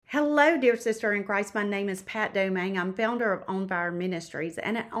Hello, dear sister in Christ. My name is Pat Domingue. I'm founder of On Fire Ministries.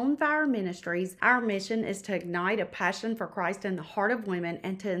 And at On Fire Ministries, our mission is to ignite a passion for Christ in the heart of women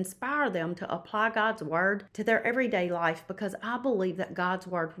and to inspire them to apply God's Word to their everyday life, because I believe that God's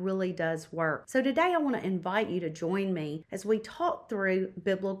Word really does work. So today I want to invite you to join me as we talk through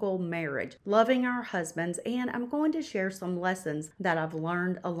biblical marriage, loving our husbands, and I'm going to share some lessons that I've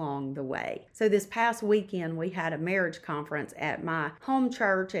learned along the way. So this past weekend, we had a marriage conference at my home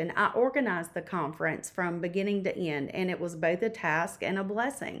church, and I organized the conference from beginning to end, and it was both a task and a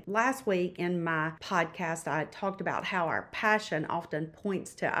blessing. Last week in my podcast, I talked about how our passion often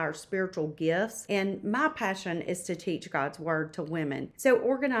points to our spiritual gifts, and my passion is to teach God's Word to women. So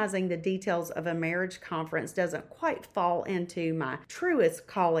organizing the details of a marriage conference doesn't quite fall into my truest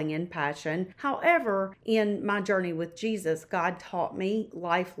calling and passion. However, in my journey with Jesus, God taught me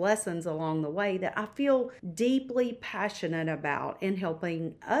life lessons along the way that I feel deeply passionate about in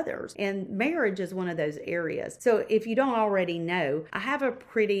helping others. And marriage is one of those areas. So if you don't already know, I have a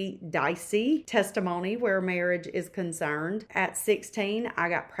pretty dicey testimony where marriage is concerned. At 16, I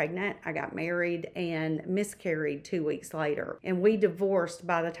got pregnant, I got married, and miscarried 2 weeks later. And we divorced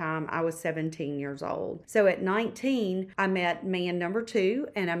by the time I was 17 years old. So at 19, I met man number 2,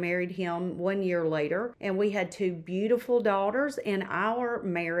 and I married him 1 year later. And we had 2 beautiful daughters, and our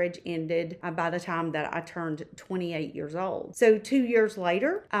marriage ended by the time that I turned 28 years old. So 2 years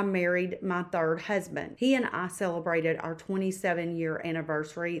later, I married my third husband. He and I celebrated our 27-year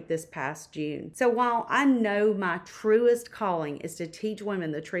anniversary this past June. So while I know my truest calling is to teach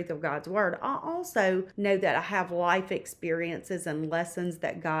women the truth of God's Word, I also know that I have life experiences and lessons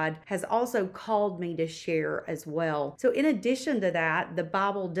that God has also called me to share as well. So in addition to that, the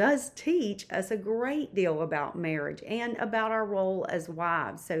Bible does teach us a great deal about marriage and about our role as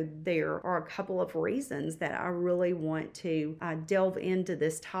wives. So there are a couple of reasons that I really want to delve into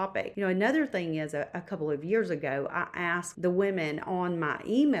this topic. You know, another thing is a couple of years ago, I asked the women on my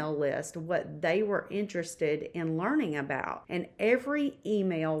email list what they were interested in learning about. And every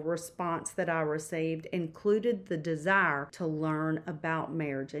email response that I received included the desire to learn about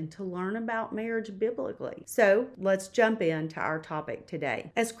marriage and to learn about marriage biblically. So let's jump into our topic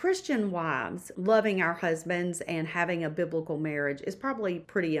today. As Christian wives, loving our husbands and having a biblical marriage is probably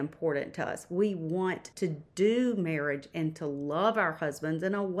pretty important to us. We want to do marriage and to love our husbands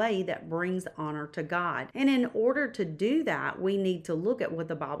in a way that brings honor to God. And in order to do that, we need to look at what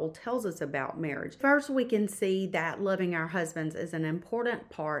the Bible tells us about marriage. First, we can see that loving our husbands is an important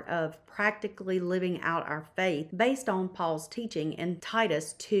part of practically living out our faith based on Paul's teaching in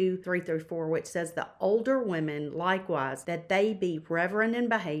Titus 2:3-4, which says, "The older women likewise, that they be reverent in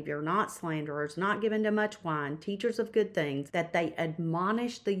behavior, not slanderers, not given to much wine, teachers of good things, that they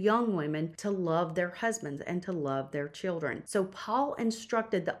admonish the young women to love their husbands and to love their children." So Paul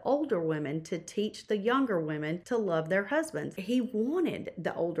instructed the older women to teach the younger women to love their husbands. He wanted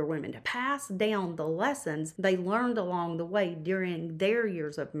the older women to pass down the lessons they learned along the way during their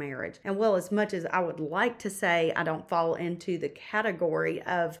years of marriage. And well, as much as I would like to say I don't fall into the category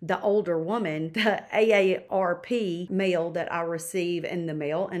of the older woman, the AARP mail that I receive in the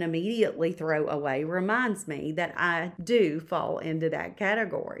mail and immediately throw away reminds me that I do fall into that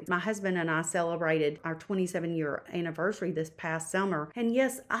category. My husband and I celebrated our 27-year anniversary this past summer. And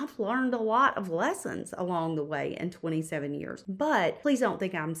yes, I've learned a lot of lessons along the way in 27 years. But please don't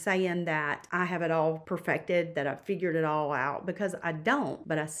think I'm saying that I have it all perfected, that I've figured it all out, because I don't,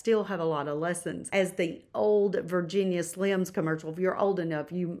 but I still have a lot of lessons. As the old Virginia Slims commercial, if you're old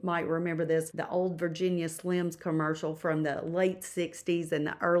enough, you might remember this, the old Virginia Slims commercial from the late 60s and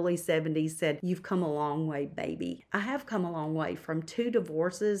the early 70s said, "You've come a long way, baby." I have come a long way from 2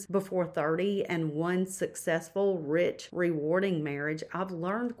 divorces before 30 and 1 successful, rich, rewarding marriage. I've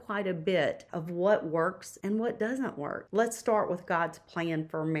learned quite a bit of what works and what doesn't work. Let's start with God's plan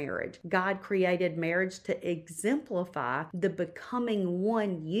for marriage. God created marriage to exemplify the becoming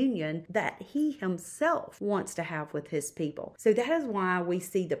one union that He Himself wants to have with His people. So that is why we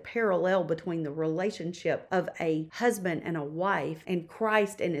see the parallel between the relationship of a husband and a wife and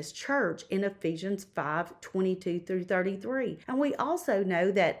Christ and His church in Ephesians 5:22-33. And we also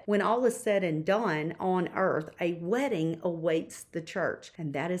know that when all is said and done on earth, a wedding awaits the church,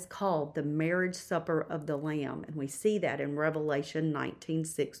 and that is called the marriage supper of the Lamb. And we see that in Revelation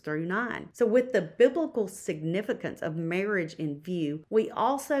 19:6-9. So with the biblical significance of marriage in view, we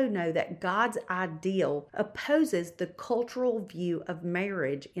also know that God's ideal opposes the cultural view of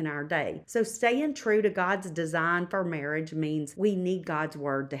marriage in our day. So staying true to God's design for marriage means we need God's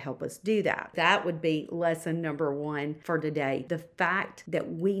Word to help us do that. That would be lesson number 1 for today. The fact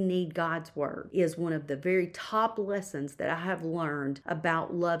that we need God's Word is one of the very top lessons that I have learned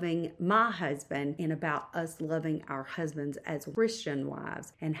about loving my husband and about us loving our husbands as Christian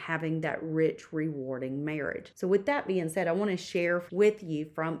wives and having that rich, rewarding marriage. So with that being said, I want to share with you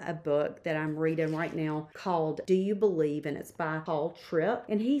from a book that I'm reading right now called Do You Believe? And it's by Paul Tripp.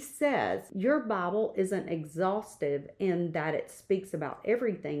 And he says, your Bible isn't exhaustive in that it speaks about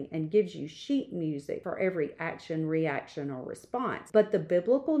everything and gives you sheet music for every action, reaction, or response. But the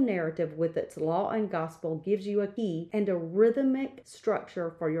biblical narrative with its law and gospel gives you a key and a rhythmic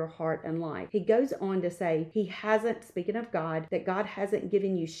structure for your heart and life. He goes on to say he hasn't, speaking of God, that God hasn't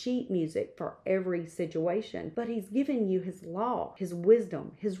given you sheet music for every situation, but he's given you his law, his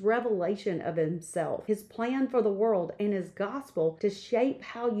wisdom, his revelation of himself, his plan for the world, and his gospel to shape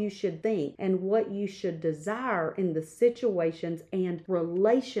how you should think and what you should desire in the situations and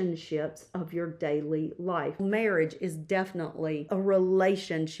relationships of your daily life. Marriage is definitely a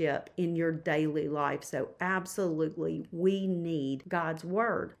relationship in your daily life. So absolutely, we need God's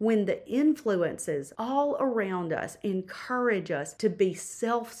word. When the influences all around us encourage us to be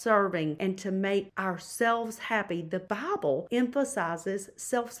self-serving and to make ourselves happy, the Bible emphasizes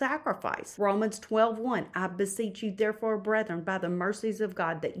self-sacrifice. Romans 12:1, I beseech you therefore, brethren, by the mercies of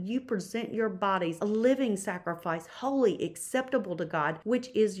God, that you present your bodies a living sacrifice, holy, acceptable to God, which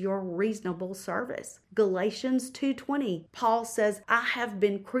is your reasonable service. Galatians 2:20, Paul says, I have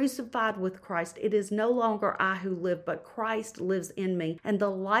been crucified with Christ. It is no longer I who live, but Christ lives in me. And the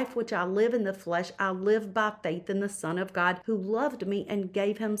life which I live in the flesh, I live by faith in the Son of God, who loved me and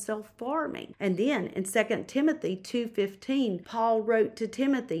gave himself for me. And then in 2 Timothy 2:15, Paul wrote to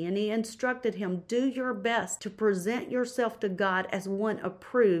Timothy and he instructed him, do your best to present yourself to God as one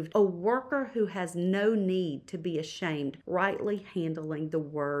approved, a worker who has no need to be ashamed, rightly handling the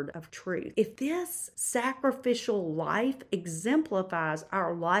word of truth. If this sacrificial life exemplifies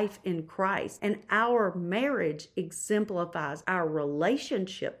our life in Christ and our marriage exemplifies our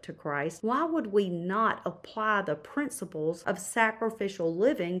relationship to Christ, why would we not apply the principles of sacrificial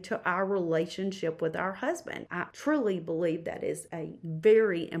living to our relationship with our husband? I truly believe that is a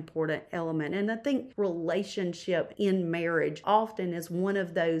very important element. And I think relationship in marriage often is one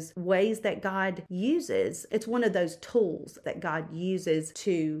of those ways that God uses. It's one of those tools that God uses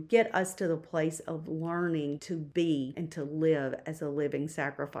to get us to the place of learning to be and to live as a living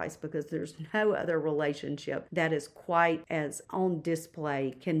sacrifice, because there's no other relationship that is quite as on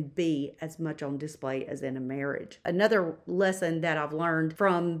display, can be as much on display as in a marriage. Another lesson that I've learned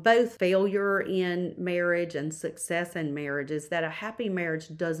from both failure in marriage and success in marriage is that a happy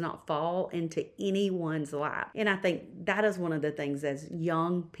marriage does not fall into anyone's lap. And I think that is one of the things as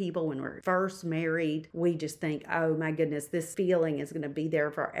young people, when we're first married, we just think, oh my goodness, this feeling is going to be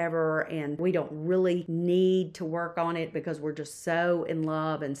there forever and we don't really need to work on it because we're just so in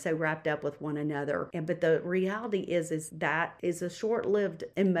love and so wrapped up with one another. But the reality is that is a short-lived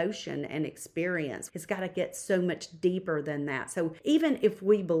emotion and experience. It's got to get so much deeper than that. So even if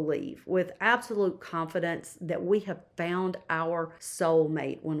we believe with absolute confidence that we have found our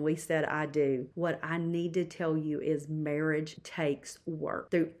soulmate when we said I do, what I need to tell you is marriage takes work.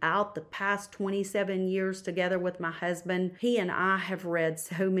 Throughout the past 27 years together with my husband, he and I have read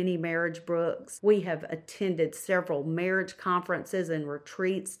so many marriage books. We have attended several marriage conferences and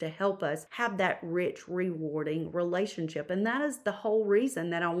retreats to help us have that rich, rewarding relationship. And that is the whole reason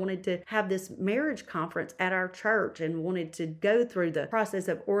that I wanted to have this marriage conference at our church and wanted to go through the process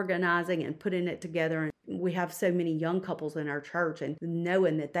of organizing and putting it together. We have so many young couples in our church, and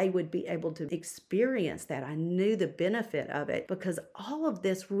knowing that they would be able to experience that, I knew the benefit of it, because all of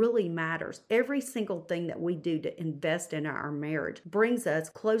this really matters. Every single thing that we do to invest in our marriage brings us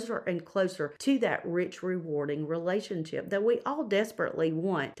closer and closer to that rich, rewarding relationship that we all desperately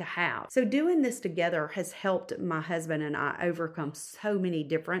want to have. So doing this together has helped my husband and I overcome so many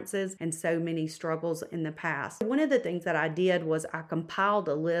differences and so many struggles in the past. One of the things that I did was I compiled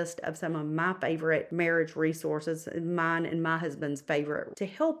a list of some of my favorite marriage resources, mine and my husband's favorite, to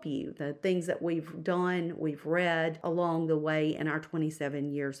help you, the things that we've done, we've read along the way in our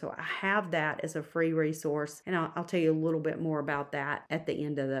 27 years. So I have that as a free resource, and I'll tell you a little bit more about that at the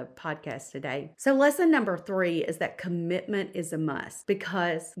end of the podcast today. So lesson number 3 is that commitment is a must,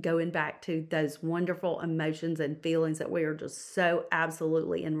 because going back to those wonderful emotions and feelings that we are just so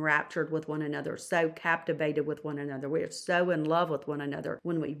absolutely enraptured with one another, so captivated with one another. We are so in love with one another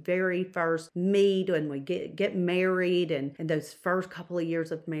when we very first meet and we get married and those first couple of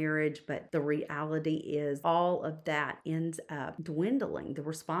years of marriage. But the reality is all of that ends up dwindling, the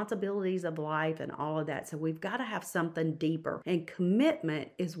responsibilities of life and all of that. So we've got to have something deeper. And commitment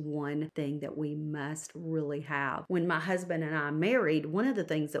is one thing that we must really have. When my husband and I married, one of the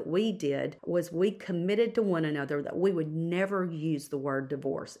things that we did was we committed to one another that we would never use the word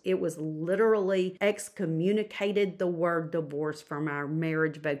divorce. It was literally excommunicated the word divorce from our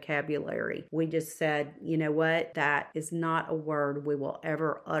marriage vocabulary. We just said, you know what? That is not a word we will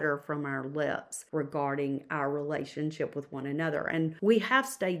ever utter from our lips regarding our relationship with one another. And we have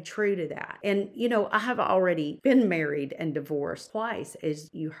stayed true to that. And, I have already been married and divorced twice, as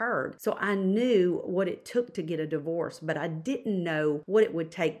you heard. So I knew what it took to get a divorce, but I didn't know what it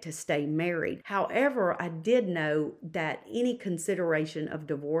would take to stay married. However, I did know that any consideration of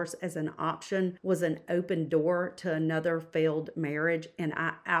divorce as an option was an open door to another failed marriage, and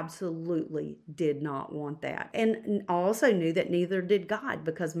I absolutely did not want that. And I also knew that neither did God,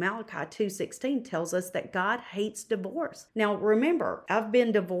 because Malachi 2:16 tells us that God hates divorce. Now remember, I've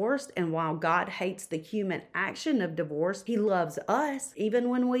been divorced, and while God hates the human action of divorce, He loves us even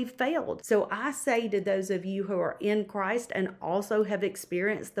when we've failed. So I say to those of you who are in Christ and also have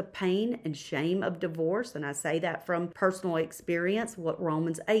experienced the pain and shame of divorce, and I say that from personal experience, what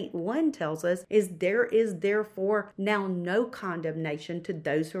Romans 8:1 tells us is there is therefore now no condemnation to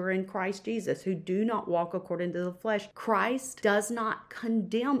those who are in Christ Jesus, who do not walk according to the flesh. Christ does not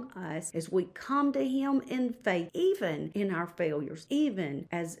condemn us as we come to Him in faith, even in our failures, even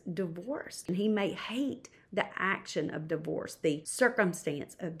as divorced. And He may hate the action of divorce, the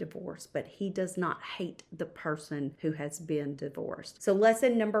circumstance of divorce, but He does not hate the person who has been divorced. So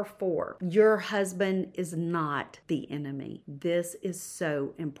lesson number 4, your husband is not the enemy. This is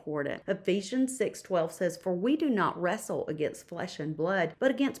so important. Ephesians 6:12 says, "For we do not wrestle against flesh and blood,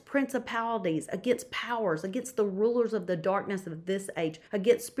 but against principalities, against powers, against the rulers of the darkness of this age,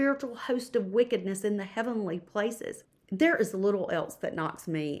 against spiritual hosts of wickedness in the heavenly places." There is little else that knocks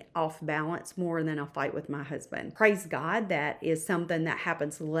me off balance more than a fight with my husband. Praise God, that is something that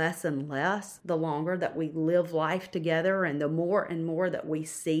happens less and less the longer that we live life together, and the more and more that we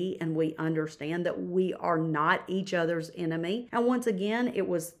see and we understand that we are not each other's enemy. And once again, it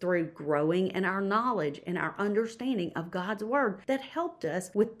was through growing in our knowledge and our understanding of God's Word that helped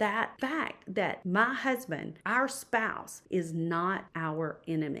us with that fact that my husband, our spouse, is not our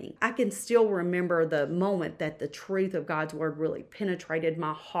enemy. I can still remember the moment that the truth of God's Word really penetrated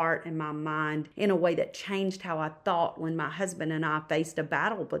my heart and my mind in a way that changed how I thought when my husband and I faced a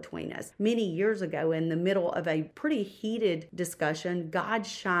battle between us. Many years ago, in the middle of a pretty heated discussion, God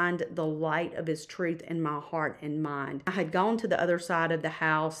shined the light of His truth in my heart and mind. I had gone to the other side of the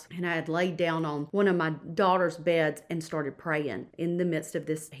house, and I had laid down on one of my daughter's beds and started praying in the midst of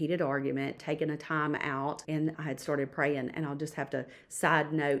this heated argument, taking a time out, and I had started praying. And I'll just have to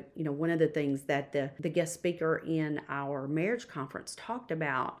side note, one of the things that the guest speaker in our marriage conference talked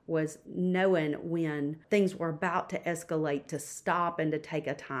about was knowing when things were about to escalate to stop and to take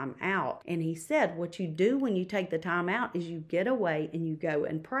a time out. And he said, what you do when you take the time out is you get away and you go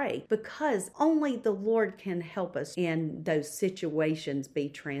and pray, because only the Lord can help us in those situations be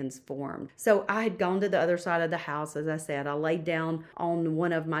transformed. So I had gone to the other side of the house. As I said, I laid down on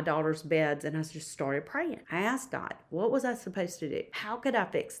one of my daughter's beds and I just started praying. I asked God, what was I supposed to do? How could I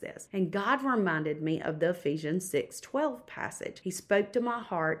fix this? And God reminded me of the Ephesians 6:12 passage. He spoke to my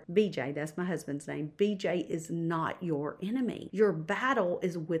heart. BJ, that's my husband's name. BJ is not your enemy. Your battle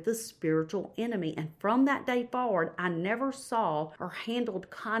is with a spiritual enemy. And from that day forward, I never saw or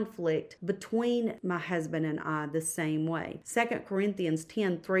handled conflict between my husband and I the same way. 2 Corinthians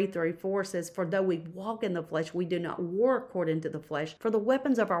 10:3-4 says, "For though we walk in the flesh, we do not war according to the flesh. For the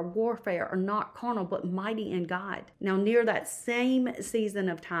weapons of our warfare are not carnal, but mighty in God." Now, near that same season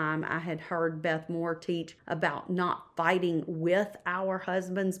of time, I had heard Beth Moore teach about not fighting with our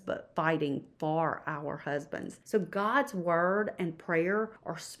husbands, but fighting for our husbands. So God's Word and prayer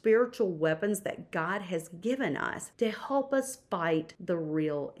are spiritual weapons that God has given us to help us fight the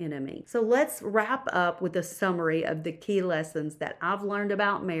real enemy. So let's wrap up with a summary of the key lessons that I've learned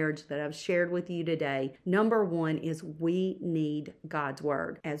about marriage that I've shared with you today. Number 1 is we need God's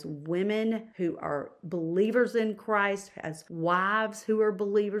Word. As women who are believers in Christ, as wives who are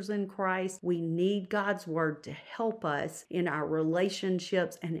believers in Christ, we need God's Word to help us in our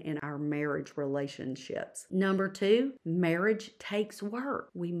relationships and in our marriage relationships. Number 2, marriage takes work.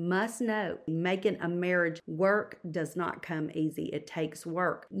 We must know making a marriage work does not come easy. It takes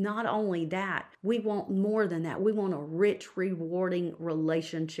work. Not only that, we want more than that. We want a rich, rewarding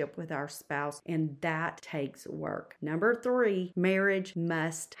relationship with our spouse, and that takes work. Number 3, marriage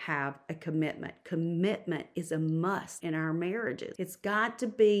must have a commitment. Commitment is a must in our marriages. It's got to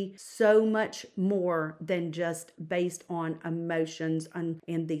be so much more than just based on emotions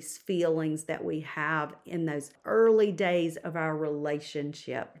and these feelings that we have in those early days of our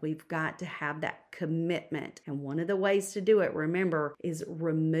relationship. We've got to have that commitment. And one of the ways to do it, remember, is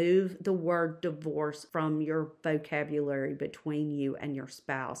remove the word divorce from your vocabulary between you and your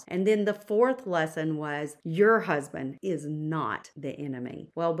spouse. And then the 4th lesson was your husband is not the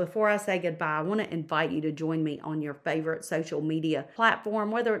enemy. Well, before I say goodbye, I want to invite you to join me on your favorite social media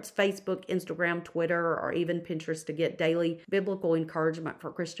platform, whether it's Facebook, Instagram, Twitter, or even Pinterest, to get daily biblical encouragement for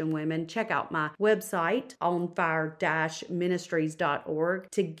Christian women. Check out my website,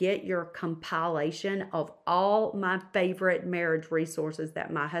 onfire-ministries.org, to get your compilation of all my favorite marriage resources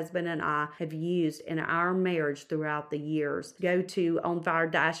that my husband and I have used in our marriage throughout the years. Go to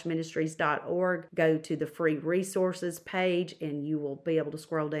onfire-ministries.org, go to the free resources page, and you will be able to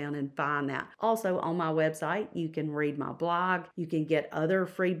scroll down and find that. Also on my website, you can read my blog. You can get other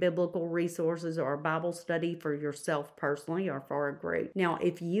free biblical resources or a Bible study for yourself personally or for a group. Now,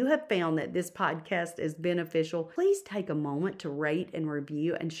 if you have found that this podcast is beneficial, please take a moment to rate and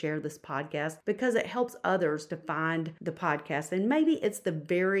review and share this podcast, because it helps others to find the podcast. And maybe it's the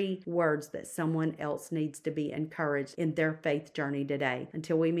very words that someone else needs to be encouraged in their faith journey today.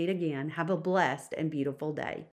 Until we meet again, have a blessed and beautiful day.